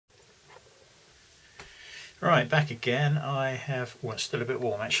Right, back again. I have, well, it's still a bit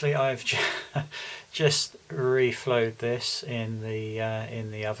warm actually. I've just reflowed this in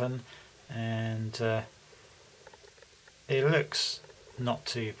the oven, and it looks not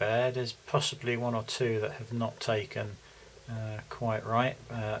too bad. There's possibly one or two that have not taken quite right,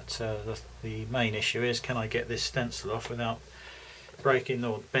 but the main issue is, can I get this stencil off without breaking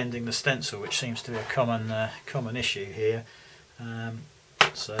or bending the stencil, which seems to be a common issue here.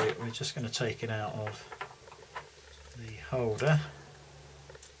 So we're just going to take it out of the holder.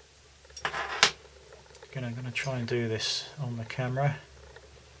 Again, I'm going to try and do this on the camera,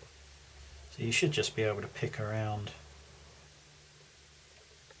 so you should just be able to pick around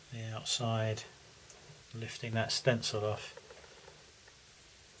the outside, lifting that stencil off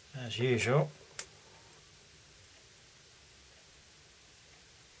as usual.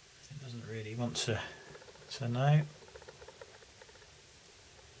 It doesn't really want to know.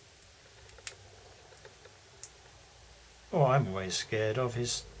 What I'm always scared of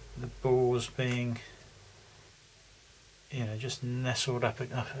is the balls being, you know, just nestled up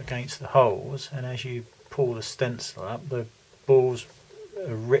against the holes, and as you pull the stencil up, the balls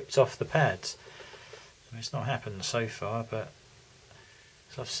are ripped off the pads. I mean, it's not happened so far, but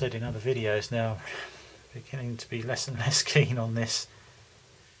as I've said in other videos now, I'm beginning to be less and less keen on this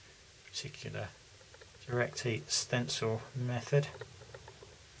particular direct heat stencil method.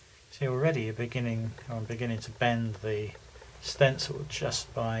 See, already I'm beginning to bend the stencil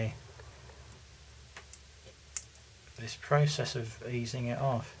just by this process of easing it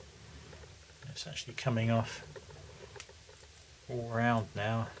off. It's actually coming off all round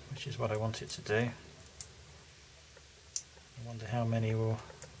now, which is what I want it to do. I wonder how many will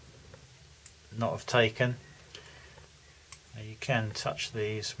not have taken. Now you can touch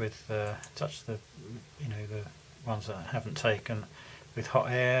these with the ones that haven't taken with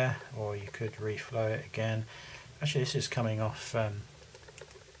hot air, or you could reflow it again. Actually, this is coming off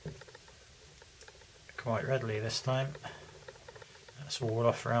quite readily this time. That's all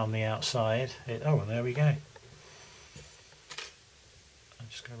off around the outside. Oh, and there we go. I'm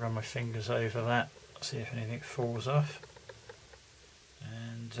just going to run my fingers over that, see if anything falls off.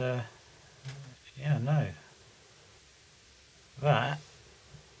 And yeah, no. That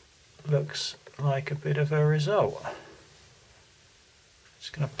looks like a bit of a result.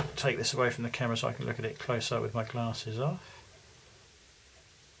 Just going to take this away from the camera so I can look at it close up with my glasses off.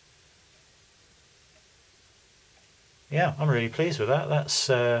 Yeah, I'm really pleased with that. That's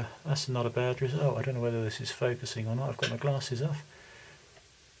not a bad result. I don't know whether this is focusing or not. I've got my glasses off.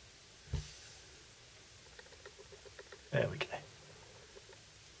 There we go.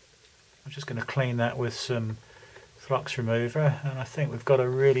 I'm just going to clean that with some flux remover, and I think we've got a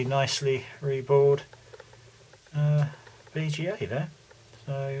really nicely reballed BGA there.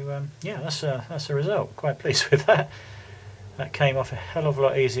 So yeah, that's a result. Quite pleased with that. That came off a hell of a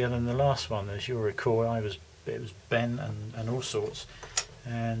lot easier than the last one. As you'll recall, it was bent and all sorts,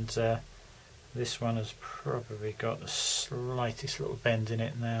 and this one has probably got the slightest little bend in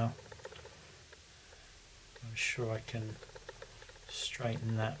it now. I'm sure I can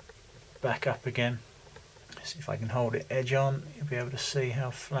straighten that back up again. See if I can hold it edge on. You'll be able to see how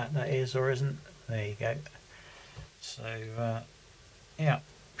flat that is or isn't. There you go. So yeah,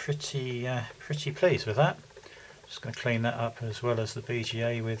 pretty pleased with that. Just going to clean that up as well as the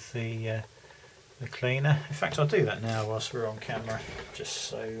BGA with the cleaner. In fact, I'll do that now whilst we're on camera, just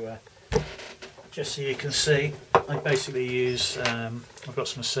so you can see. I basically use I've got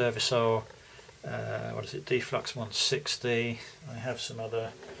some service oil. What is it? Deflux 160. I have some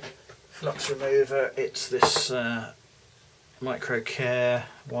other flux remover. It's this Micro Care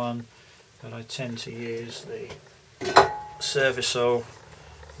one, but I tend to use the service oil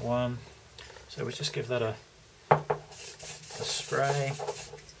one. So we just give that a spray,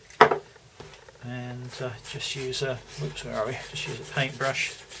 and just use a Just use a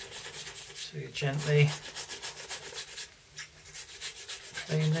paintbrush to gently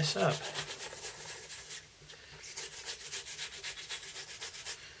clean this up.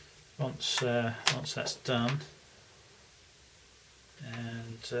 Once that's done,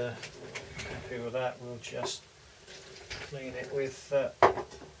 and happy with that, we'll just clean it with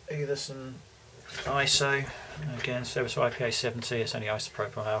either some ISO, again service IPA 70, it's only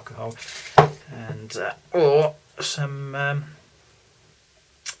isopropyl alcohol, and or some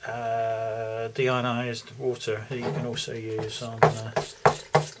deionized water that you can also use on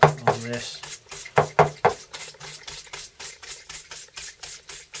this.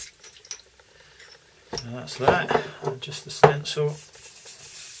 So that's that, and just the stencil.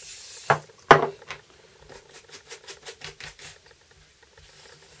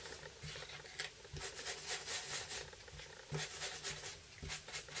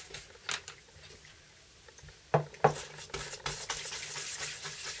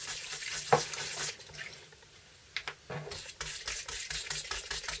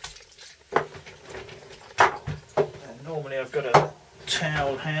 Normally I've got a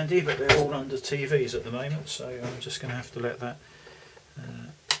towel handy, but they're all under TVs at the moment, so I'm just going to have to let that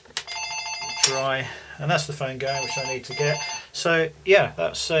dry. And that's the phone going, which I need to get. So yeah,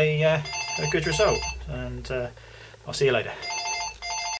 that's a good result, and I'll see you later.